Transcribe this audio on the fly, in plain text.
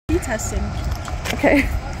testing. Okay,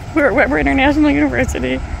 we're at Weber International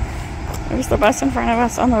University. There's the bus in front of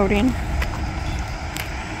us unloading.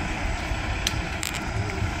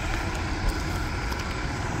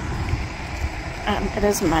 It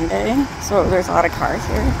is Monday, so there's a lot of cars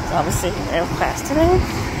here. Obviously, we have class today.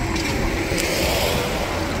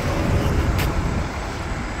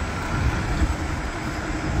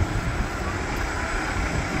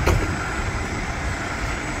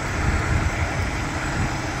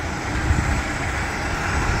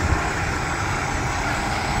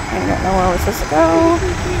 I don't know where we're supposed to go.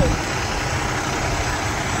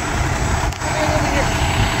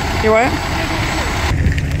 You what?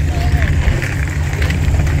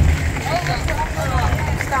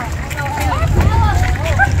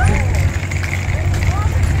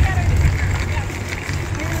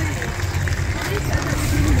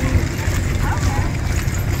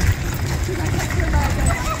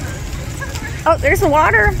 Oh, there's the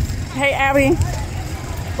water. Hey, Abby.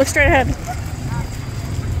 Look straight ahead.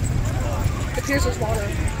 But here's this water.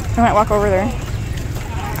 I might walk over there.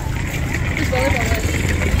 There's volleyball net.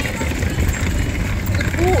 There's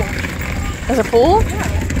a pool. There's a pool?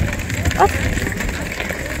 Yeah. Oh.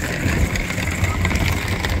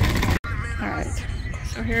 Alright.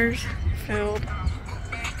 So here's field.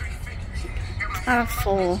 Not a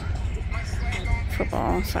full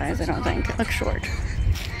football size, I don't think. It looks short.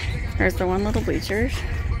 There's the one little bleachers.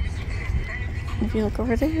 If you look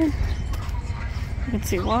over there, you can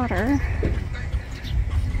see water.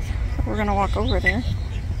 So we're gonna walk over there.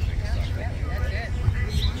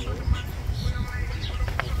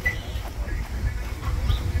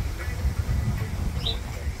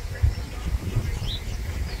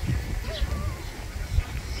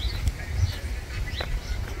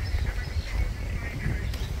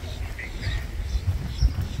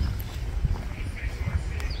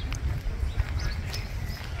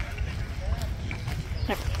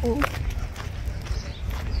 Pool.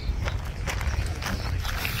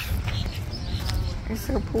 Is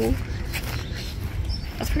there a pool?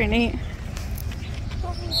 That's pretty neat.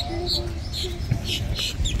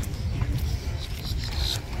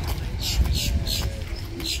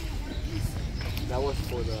 That was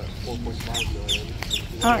for the 4.5 million.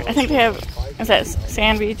 Oh, I think they have, is that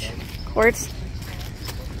sand beach courts?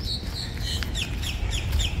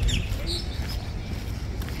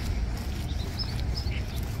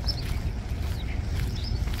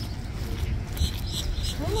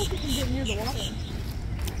 I don't know if you can get near the water.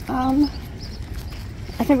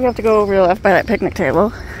 I think we have to go over to the left by that picnic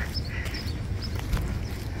table.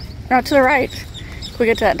 No, to the right. Can we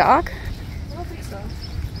get to that dock? I don't think so.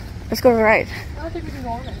 Let's go to the right. I don't think we can go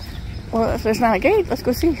on it. Well, if there's not a gate, let's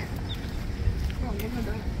go see. Oh, give me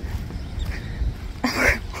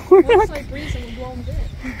that. We're Looks not, like breezing and blowing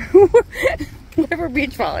bit. we're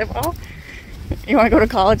beach volleyball. You want to go to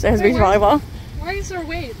college that has beach volleyball? Why is there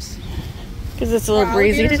waves? Because it's a little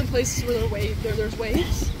breezy. Alligators in places where there's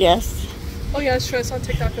waves? Yes. Oh yeah, that's true. I saw on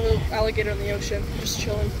TikTok a little alligator in the ocean, just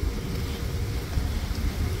chilling.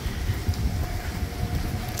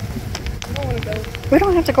 I don't want to go. We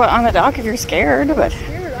don't have to go out on the dock if you're scared, but...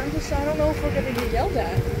 Weird. I don't know if we're going to get yelled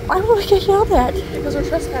at. Why would we get yelled at? Because we're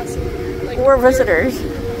trespassing. Like, We're visitors.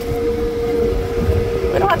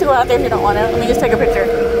 We don't have to go out there if you don't want to. Let me just take a picture.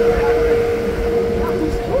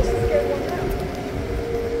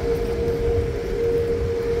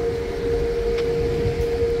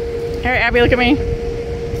 All right, Abby, look at me.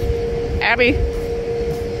 Abby.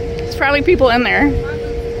 There's probably people in there.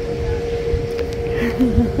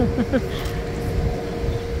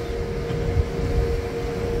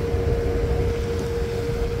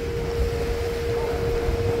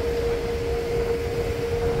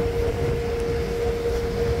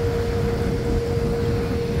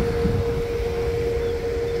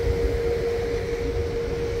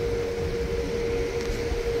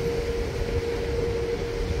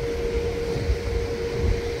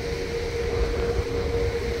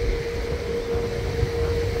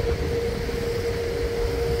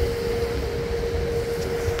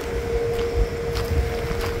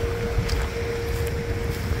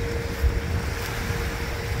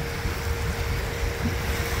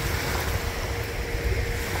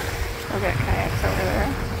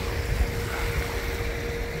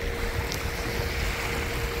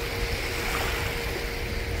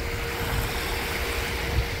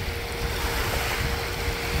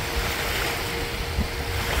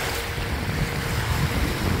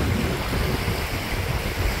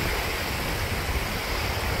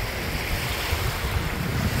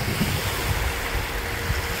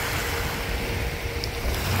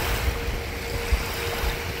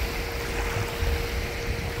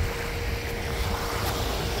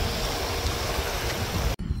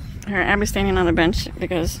 Here, Abby's standing on the bench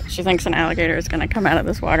because she thinks an alligator is going to come out of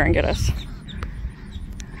this water and get us.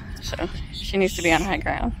 So she needs to be on high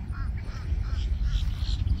ground.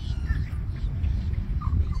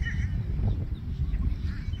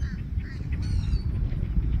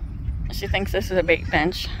 She thinks this is a bait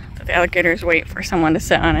bench, that the alligators wait for someone to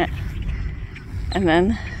sit on it. And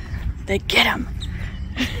then they get them.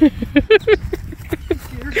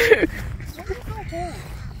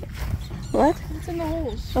 What? What's in the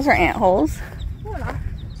holes? Those are ant holes. No, not.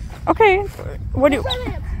 Okay. What do you...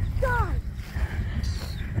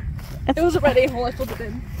 It was a red ant hole, I filled it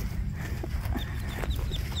in.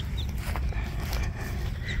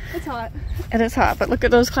 It's hot. It is hot, but look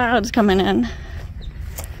at those clouds coming in.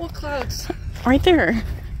 What clouds? Right there.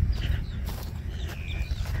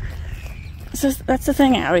 That's the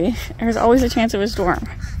thing, Abby. There's always a chance of a storm.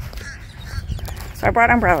 So I brought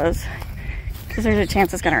umbrellas because there's a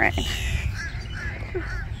chance it's gonna rain.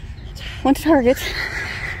 Went to Target,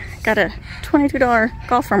 got a $22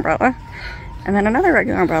 golf umbrella, and then another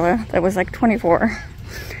regular umbrella that was like $24.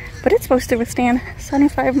 But it's supposed to withstand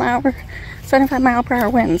 75 mile per hour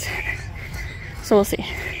winds. So we'll see.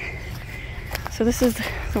 So this is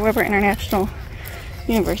the Weber International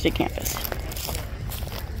University campus.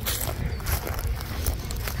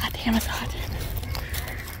 God damn, it's hot.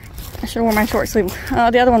 I should have worn my short sleeve.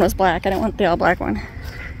 Oh, the other one was black. I didn't want the all black one.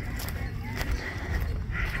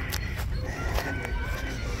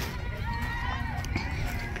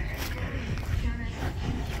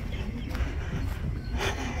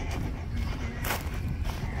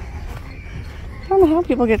 I don't know how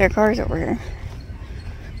people get their cars over here.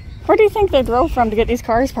 Where do you think they drove from to get these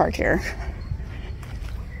cars parked here?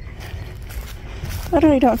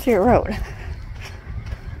 Literally don't see a road.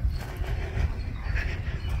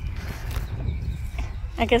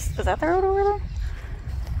 I guess, is that the road over there?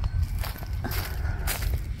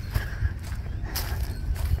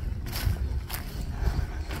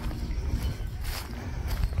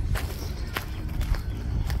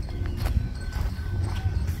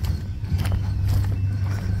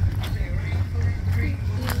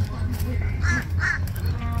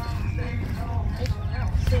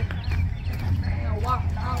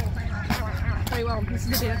 This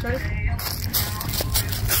is the dance, right?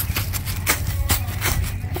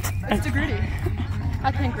 That's the gritty.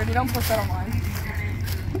 I can't gritty, don't post that online.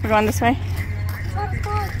 We're going this way?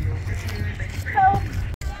 Help!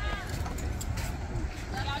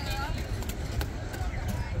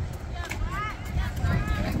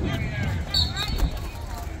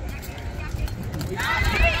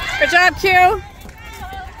 Good job, Q!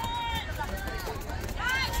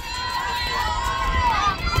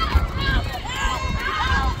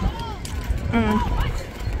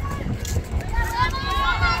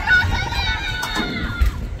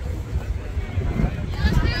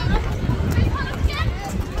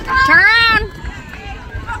 Turn around!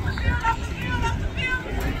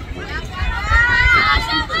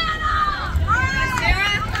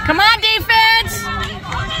 Come on, defense!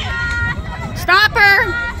 Stop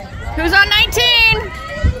her! Who's on 19?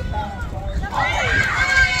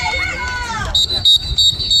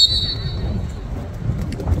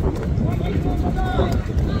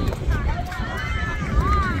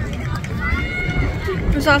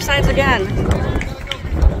 Who's offsides again?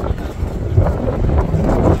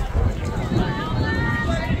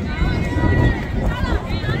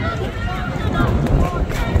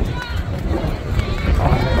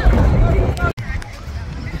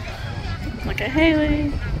 Look at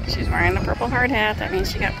Haley. She's wearing the purple hard hat. That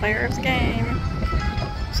means she got player of the game.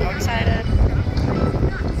 So excited.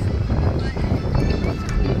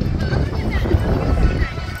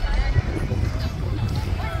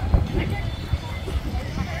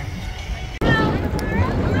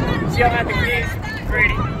 See how happy he is?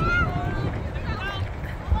 Grady.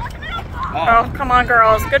 Oh, come on,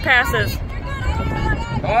 girls. Good passes.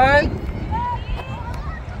 One.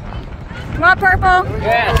 Come on, purple.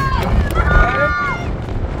 Yes.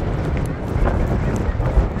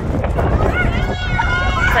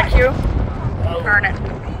 Is that cute? Darn it.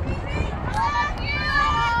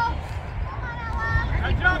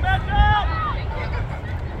 Good job, good job.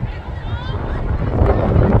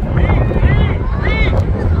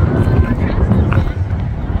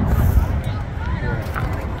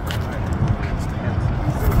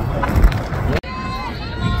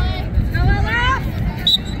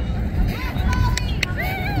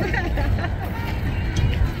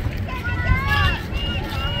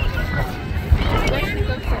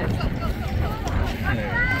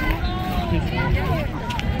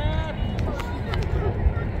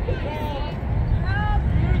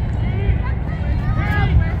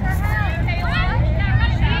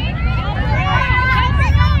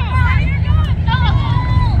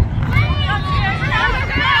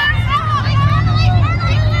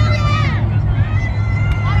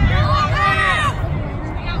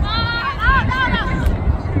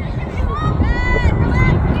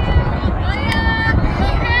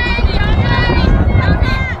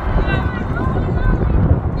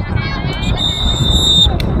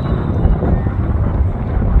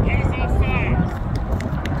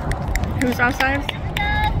 Who's outside?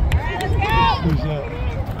 Who's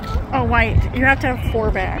that? Oh, white. You have to have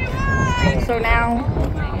 4 back. So now,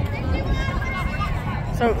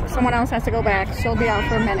 someone else has to go back. She'll be out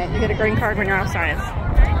for a minute. You get a green card when you're outside.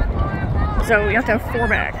 So you have to have 4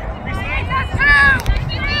 back.